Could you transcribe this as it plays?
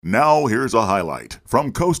Now here's a highlight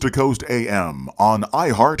from Coast to Coast AM on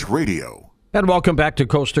iHeartRadio. And welcome back to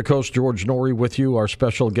Coast. George Noory with you. Our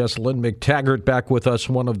special guest, Lynne McTaggart, back with us.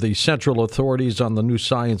 One of the central authorities on the new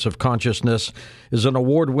science of consciousness, is an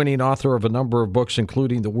award-winning author of a number of books,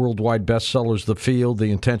 including the worldwide bestsellers The Field,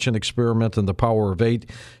 The Intention Experiment, and The Power of Eight.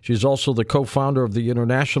 She's also the co-founder of the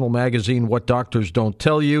international magazine What Doctors Don't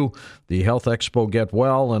Tell You, the Health Expo Get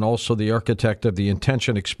Well, and also the architect of the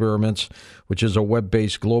Intention Experiments, which is a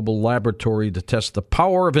web-based global laboratory to test the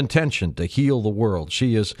power of intention to heal the world.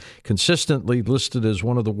 She is consistently listed as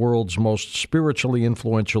one of the world's most spiritually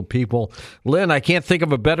influential people. Lynne, I can't think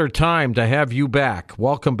of a better time to have you back.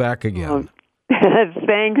 Welcome back again.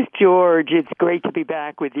 Thanks, George. It's great to be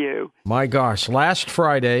back with you. My gosh, last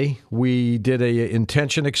Friday we did a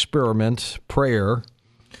intention experiment prayer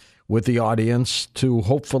with the audience to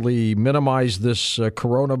hopefully minimize this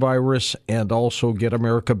coronavirus and also get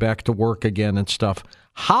America back to work again and stuff.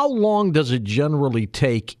 How long does it generally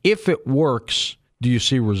take? If it works, do you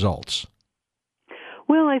see results?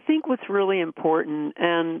 Well, I think what's really important,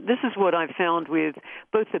 and this is what I've found with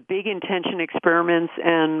both the big intention experiments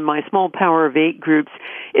and my small Power of Eight groups,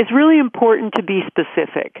 is really important to be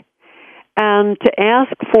specific. And to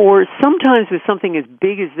ask for, sometimes with something as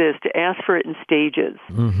big as this, to ask for it in stages.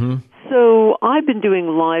 Mm-hmm. So I've been doing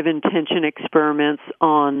live intention experiments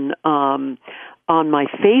on my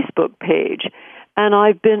Facebook page. And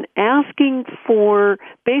I've been asking for,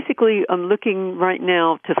 basically, I'm looking right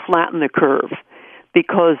now to flatten the curve.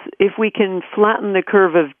 Because if we can flatten the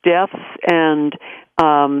curve of deaths and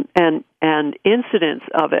incidence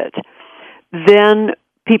of it, then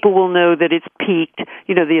people will know that it's peaked.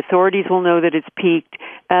 You know, the authorities will know that it's peaked,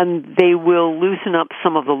 and they will loosen up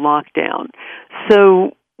some of the lockdown.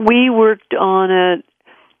 So we worked on it.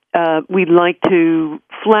 We'd like to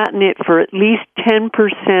flatten it for at least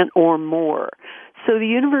 10% or more. So the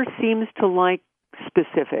universe seems to like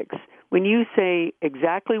specifics. When you say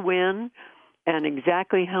exactly when and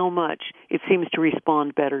exactly how much, it seems to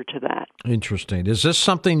respond better to that. Interesting. Is this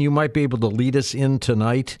something you might be able to lead us in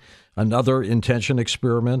tonight? Another intention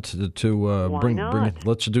experiment to bring it?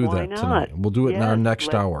 Let's do Why that not? tonight. We'll do it in our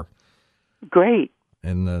next hour. Great.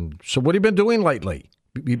 And then, so what have you been doing lately?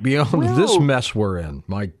 Beyond this mess we're in,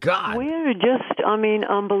 my God. We're just,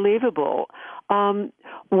 unbelievable.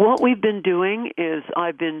 What we've been doing is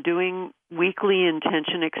I've been doing weekly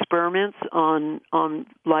intention experiments on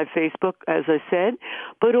live Facebook, as I said,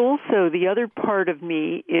 but also the other part of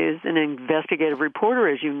me is an investigative reporter,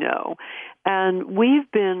 as you know, and we've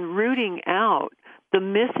been rooting out the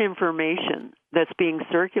misinformation that's being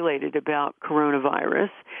circulated about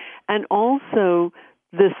coronavirus and also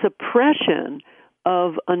the suppression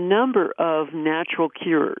of a number of natural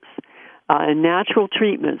cures and natural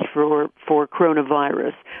treatments for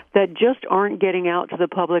coronavirus that just aren't getting out to the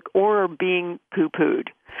public or are being poo-pooed.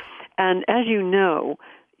 And as you know,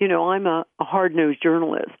 I'm a hard-nosed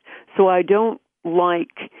journalist, so I don't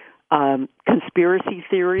like conspiracy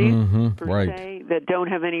theories, per se, that don't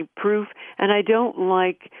have any proof, and I don't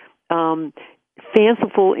like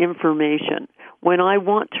fanciful information. When I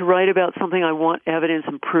want to write about something, I want evidence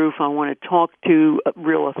and proof. I want to talk to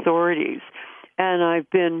real authorities. And I've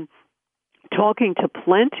been talking to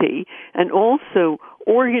plenty and also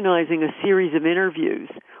organizing a series of interviews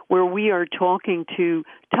where we are talking to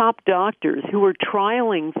top doctors who are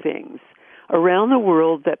trialing things around the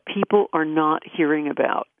world that people are not hearing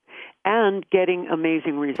about and getting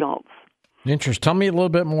amazing results. Interesting. Tell me a little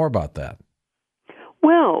bit more about that.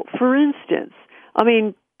 Well, for instance,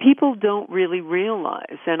 people don't really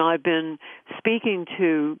realize, and I've been speaking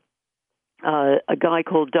to a guy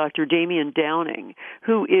called Dr. Damian Downing,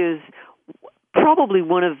 who is probably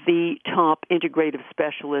one of the top integrative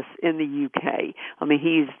specialists in the UK.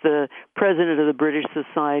 He's the president of the British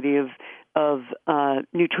Society of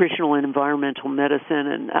Nutritional and Environmental Medicine,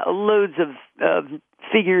 and loads of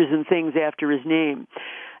figures and things after his name.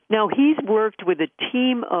 Now, he's worked with a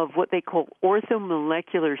team of what they call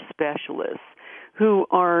orthomolecular specialists, who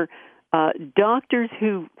are doctors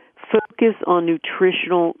who focus on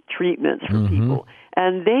nutritional treatments for people.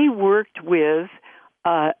 And they worked with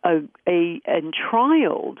and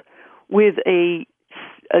trialed with a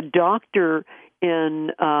doctor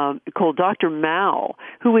called Dr. Mao,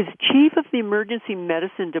 who was chief of the emergency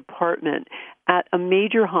medicine department at a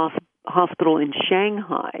major hospital in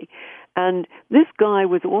Shanghai. And this guy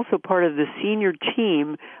was also part of the senior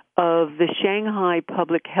team of the Shanghai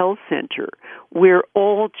Public Health Center, where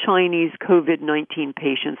all Chinese COVID-19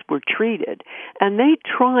 patients were treated. And they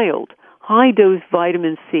trialed high-dose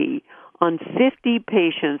vitamin C on 50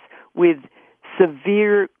 patients with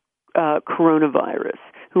severe coronavirus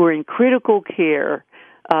who are in critical care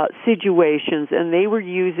situations, and they were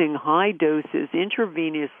using high doses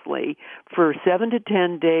intravenously for 7 to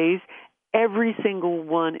 10 days. Every single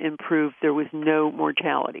one improved. There was no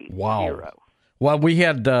mortality. Wow. 0. Well, we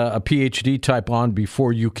had a PhD type on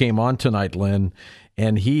before you came on tonight, Lynn,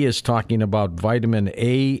 and he is talking about vitamin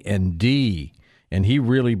A and D, and he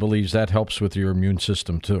really believes that helps with your immune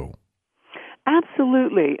system too.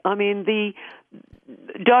 Absolutely. I mean, the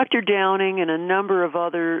Dr. Downing and a number of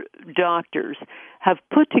other doctors have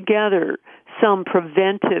put together some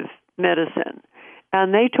preventive medicine,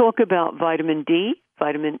 and they talk about vitamin D,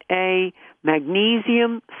 vitamin A,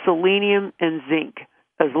 magnesium, selenium, and zinc,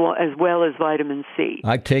 as well as vitamin C.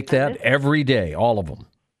 I take that every day, all of them.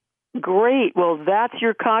 Great. Well, that's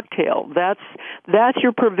your cocktail. That's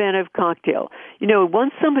your preventive cocktail. You know,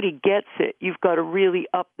 once somebody gets it, you've got to really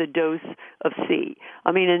up the dose of C.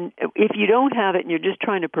 I mean, and if you don't have it and you're just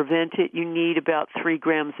trying to prevent it, you need about 3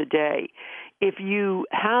 grams a day. If you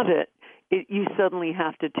have it, you suddenly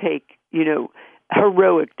have to take,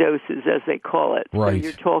 heroic doses, as they call it. Right. So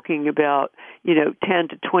you're talking about, 10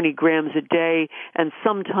 to 20 grams a day, and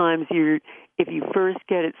sometimes if you first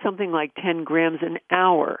get it, something like 10 grams an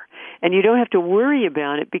hour. And you don't have to worry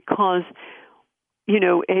about it because,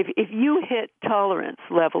 if you hit tolerance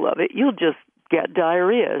level of it, you'll just get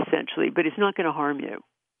diarrhea, essentially, but it's not going to harm you.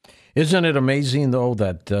 Isn't it amazing, though,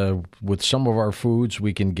 that with some of our foods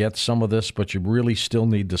we can get some of this, but you really still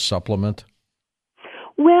need to supplement?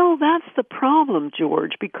 Well, that's the problem,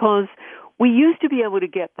 George, because we used to be able to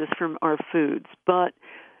get this from our foods, but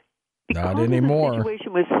because not anymore. Of the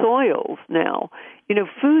situation with soils now,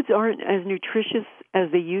 foods aren't as nutritious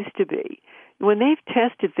as they used to be. When they've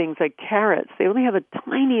tested things like carrots, they only have a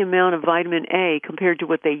tiny amount of vitamin A compared to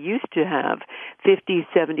what they used to have 50,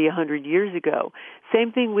 70, 100 years ago.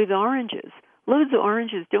 Same thing with oranges. Loads of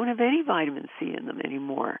oranges don't have any vitamin C in them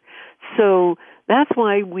anymore. So that's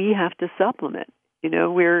why we have to supplement.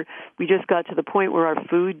 We just got to the point where our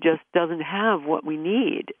food just doesn't have what we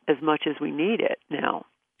need as much as we need it now.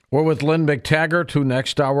 We're with Lynn McTaggart, who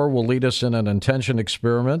next hour will lead us in an intention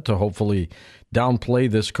experiment to hopefully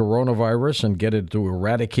downplay this coronavirus and get it to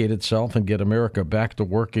eradicate itself and get America back to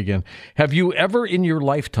work again. Have you ever in your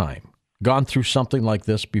lifetime gone through something like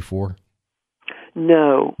this before?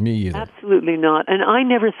 No. Me either. Absolutely not. And I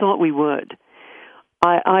never thought we would.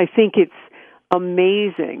 I think it's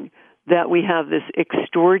amazing that we have this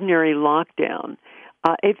extraordinary lockdown.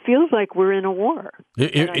 It feels like we're in a war.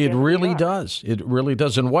 It really does. It really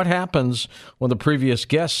does. And what happens when the previous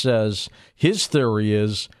guest says his theory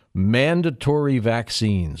is mandatory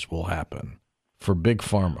vaccines will happen for Big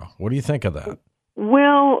Pharma? What do you think of that?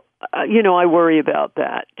 Well, I worry about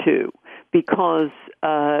that, too, because...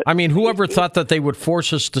 whoever thought that they would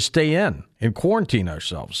force us to stay in and quarantine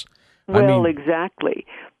ourselves? Well, exactly.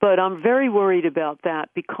 But I'm very worried about that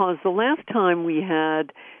because the last time we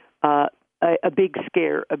had a big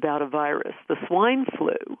scare about a virus, the swine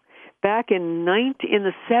flu, back in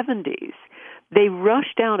the 70s, they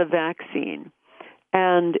rushed out a vaccine.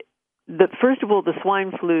 And first of all, the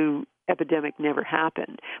swine flu epidemic never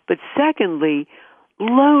happened. But secondly,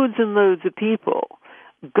 loads and loads of people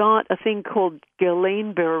got a thing called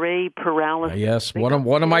Guillain-Barré paralysis. Yes, one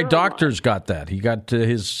of my doctors got that. He got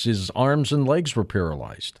his arms and legs were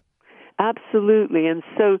paralyzed. Absolutely. And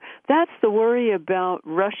so that's the worry about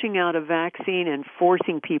rushing out a vaccine and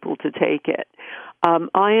forcing people to take it.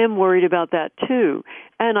 I am worried about that, too.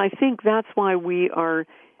 And I think that's why we are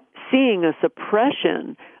seeing a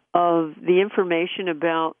suppression of the information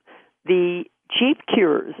about the cheap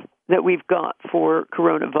cures that we've got for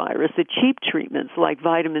coronavirus, the cheap treatments like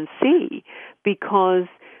vitamin C, because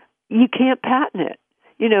you can't patent it.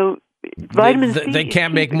 Vitamin C. They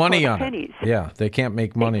can't make money on pennies. it. Yeah, they can't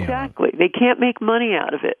make money on it. Exactly. They can't make money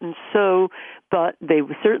out of it. And so, but they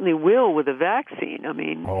certainly will with a vaccine. I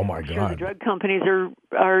mean, oh my God. Sure, the drug companies are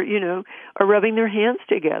rubbing their hands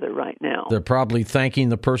together right now. They're probably thanking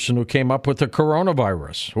the person who came up with the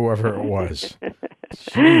coronavirus, whoever it was.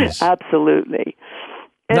 Jeez. Absolutely.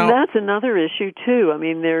 And now, that's another issue, too. I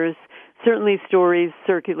mean, there's certainly stories,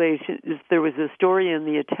 circulation. There was a story in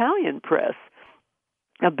the Italian press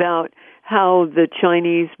about how the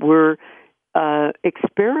Chinese were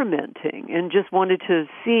experimenting and just wanted to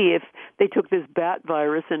see if they took this bat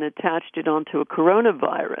virus and attached it onto a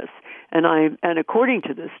coronavirus. And according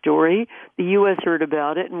to this story, the U.S. heard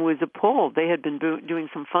about it and was appalled. They had been doing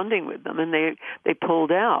some funding with them, and they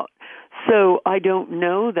pulled out. So I don't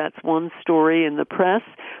know. That's one story in the press,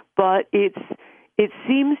 but it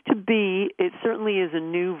seems to be. It certainly is a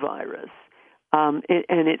new virus, and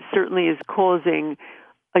it certainly is causing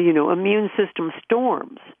immune system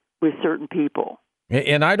storms with certain people.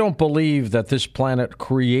 And I don't believe that this planet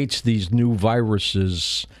creates these new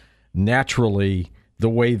viruses naturally the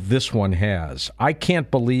way this one has. I can't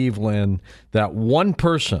believe, Lynn, that one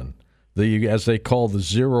person, as they call the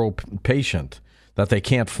zero patient, that they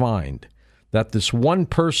can't find, that this one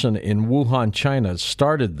person in Wuhan, China,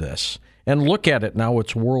 started this. And look at it now;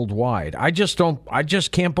 it's worldwide. I just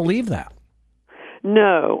can't believe that.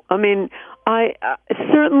 No, I mean, I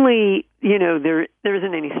certainly, there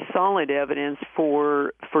isn't any solid evidence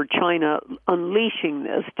for China unleashing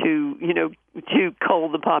this to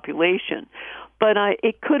cull the population, but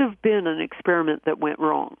it could have been an experiment that went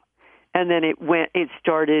wrong, and then it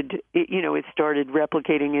started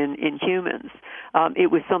replicating in humans.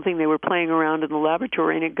 It was something they were playing around in the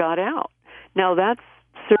laboratory, and it got out. Now that's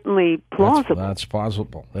certainly plausible. That's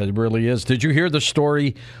possible. It really is. Did you hear the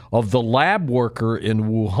story of the lab worker in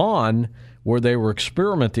Wuhan where they were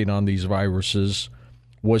experimenting on these viruses,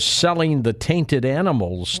 was selling the tainted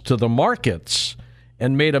animals to the markets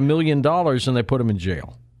and made $1 million, and they put him in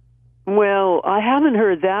jail? Well, I haven't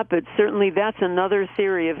heard that, but certainly that's another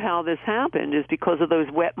theory of how this happened, is because of those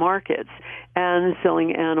wet markets and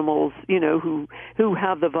selling animals, who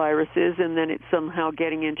have the viruses, and then it's somehow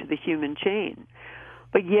getting into the human chain.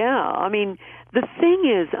 But yeah, I mean, the thing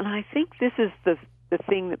is, and I think this is the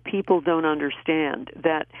thing that people don't understand,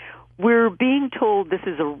 that we're being told this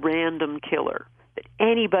is a random killer, that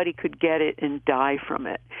anybody could get it and die from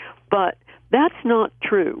it. But that's not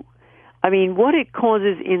true. I mean, what it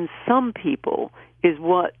causes in some people is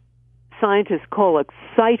what scientists call a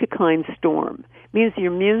cytokine storm. It means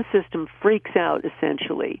your immune system freaks out,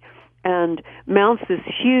 essentially, and mounts this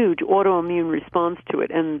huge autoimmune response to it.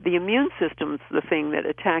 And the immune system's the thing that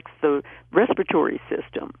attacks the respiratory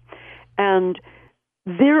system. And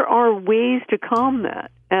there are ways to calm that,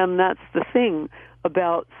 and that's the thing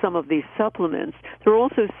about some of these supplements. There are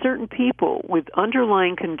also certain people with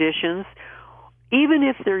underlying conditions, even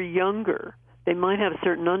if they're younger, they might have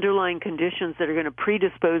certain underlying conditions that are going to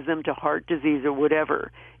predispose them to heart disease or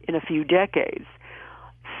whatever in a few decades.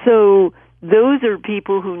 So those are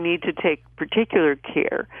people who need to take particular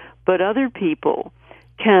care, but other people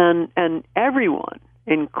can, and everyone,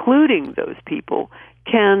 including those people,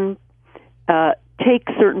 can take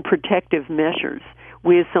certain protective measures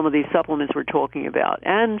with some of these supplements we're talking about,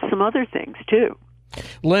 and some other things too.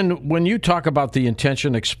 Lynn, when you talk about the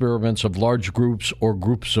intention experiments of large groups or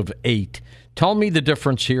groups of 8, tell me the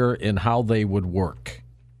difference here in how they would work.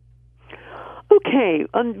 Okay,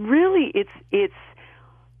 really,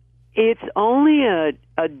 it's only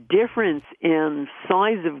a difference in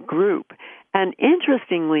size of group, and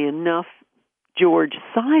interestingly enough, George,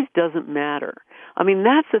 size doesn't matter. I mean,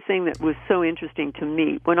 that's the thing that was so interesting to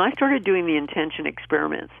me. When I started doing the intention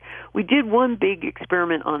experiments, we did one big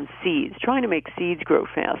experiment on seeds, trying to make seeds grow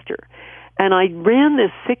faster. And I ran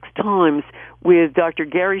this 6 times with Dr.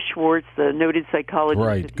 Gary Schwartz, the noted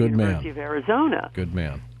psychologist at the University of Arizona. Good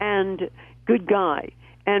man. And good guy.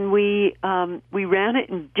 And we ran it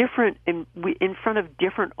in front of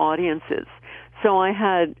different audiences. So I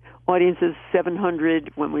had audiences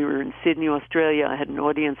 700 when we were in Sydney, Australia. I had an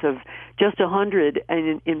audience of just 100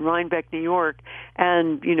 in Rhinebeck, New York,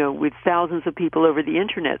 and with thousands of people over the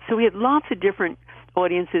internet. So we had lots of different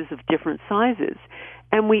audiences of different sizes,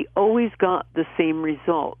 and we always got the same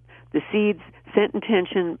result. The seeds sent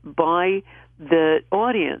intention by the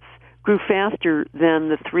audience grew faster than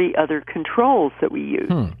the 3 other controls that we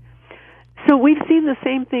used. So we've seen the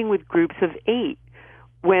same thing with groups of 8.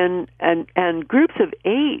 And groups of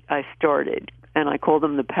 8 I started, and I call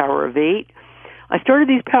them the Power of 8. I started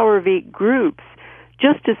these Power of 8 groups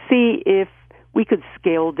just to see if we could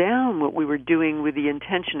scale down what we were doing with the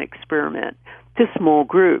intention experiment to small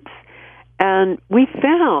groups. And we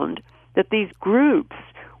found that these groups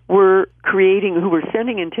who were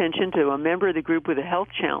sending intention to a member of the group with a health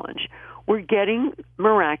challenge, were getting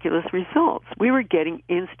miraculous results. We were getting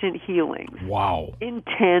instant healings. Wow. In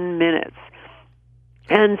 10 minutes.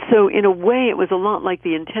 And so in a way it was a lot like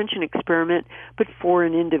the intention experiment, but for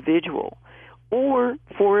an individual or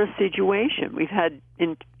for a situation. We've had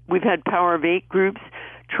Power of 8 groups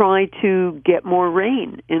try to get more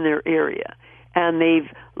rain in their area, and they've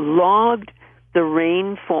logged the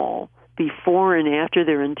rainfall before and after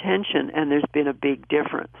their intention, and there's been a big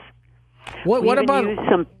difference. What about used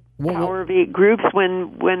some Power of 8 groups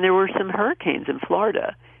when there were some hurricanes in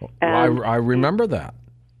Florida? And I remember that.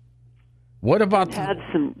 What about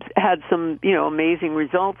had some amazing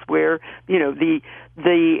results where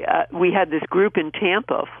we had this group in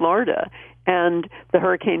Tampa, Florida, and the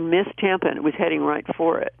hurricane missed Tampa and it was heading right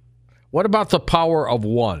for it. What about the power of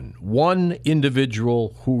one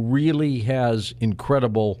individual who really has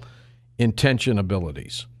incredible intention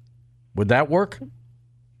abilities. Would that work?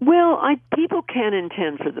 Well, people can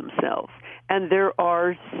intend for themselves, and there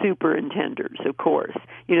are super intenders, of course.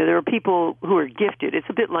 There are people who are gifted. It's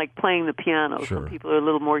a bit like playing the piano. Sure. Some people are a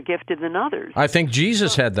little more gifted than others. I think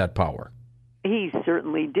Jesus had that power. He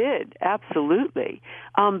certainly did, absolutely.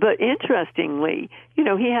 But interestingly, he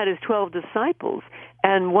had his 12 disciples,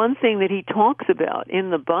 and one thing that he talks about in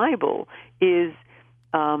the Bible is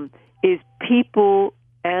people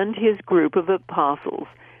and his group of apostles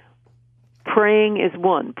praying as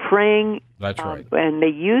one, praying. That's right. And he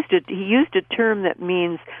used a term that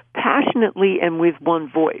means passionately and with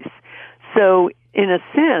one voice. So, in a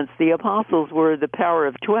sense, the apostles were the power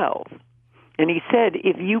of 12. And he said,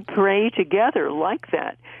 if you pray together like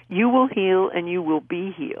that, you will heal and you will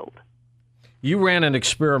be healed. You ran an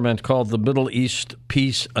experiment called the Middle East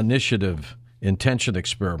Peace Initiative Intention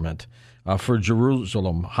Experiment for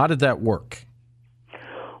Jerusalem. How did that work?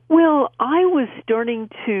 Well, I was starting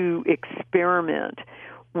to experiment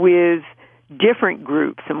with different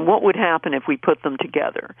groups and what would happen if we put them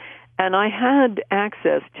together. And I had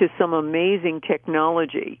access to some amazing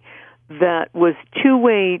technology that was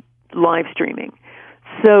two-way live streaming.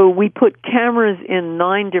 So we put cameras in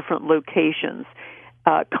 9 different locations,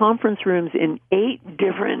 conference rooms in 8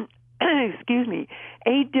 different,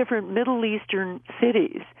 8 different Middle Eastern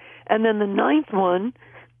cities. And then the 9th one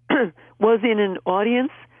was in an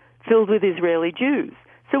audience filled with Israeli Jews.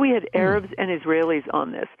 So we had Arabs and Israelis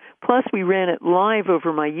on this. Plus, we ran it live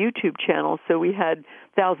over my YouTube channel, so we had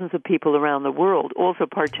thousands of people around the world also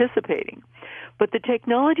participating. But the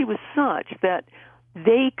technology was such that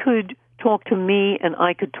they could talk to me and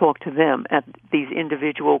I could talk to them at these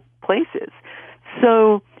individual places.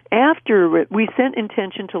 So after it, we sent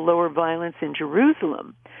intention to lower violence in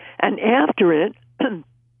Jerusalem. And after it,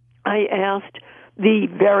 I asked the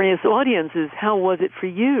various audiences, how was it for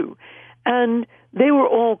you? And they were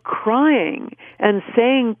all crying and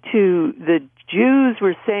saying to the Jews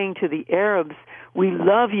were saying to the Arabs, we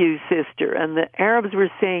love you, sister. And the Arabs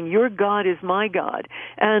were saying, your God is my God.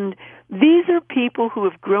 And these are people who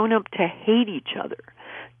have grown up to hate each other,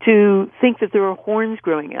 to think that there are horns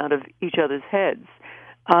growing out of each other's heads.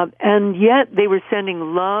 And yet they were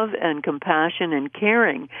sending love and compassion and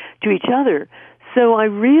caring to each other. So I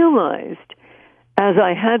realized, as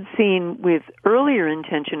I had seen with earlier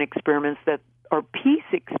intention experiments that are peace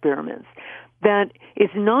experiments, that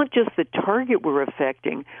it's not just the target we're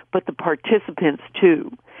affecting, but the participants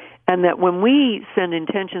too. And that when we send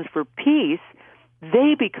intentions for peace,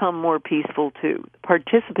 they become more peaceful too.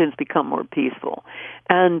 Participants become more peaceful.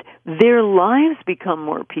 And their lives become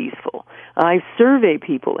more peaceful. I survey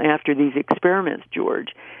people after these experiments, George,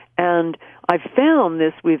 and I've found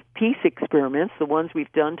this with peace experiments, the ones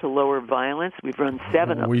we've done to lower violence. We've run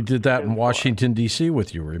 7 of them. We did that in Washington, D.C.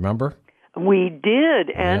 with you, remember? We did,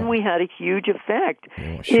 and we had a huge effect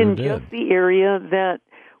sure in did. just the area that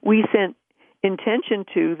we sent intention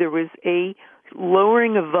to. There was a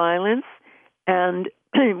lowering of violence, and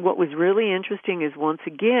what was really interesting is, once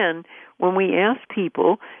again, when we asked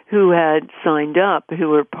people who had signed up, who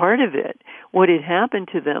were part of it, what had happened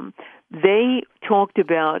to them, they talked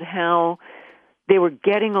about how they were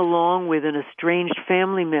getting along with an estranged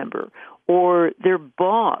family member, or their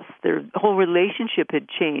boss, their whole relationship had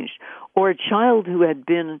changed, or a child who had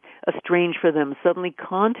been estranged from them suddenly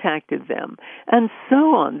contacted them, and so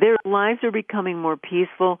on. Their lives are becoming more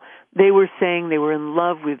peaceful. They were saying they were in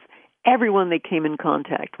love with everyone they came in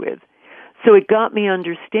contact with. So it got me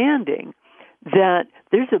understanding that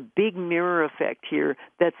there's a big mirror effect here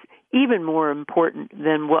that's even more important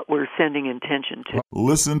than what we're sending intention to.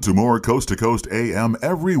 Listen to more Coast to Coast AM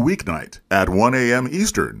every weeknight at 1 a.m.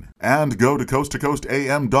 Eastern, and go to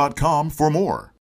coasttocoastam.com for more.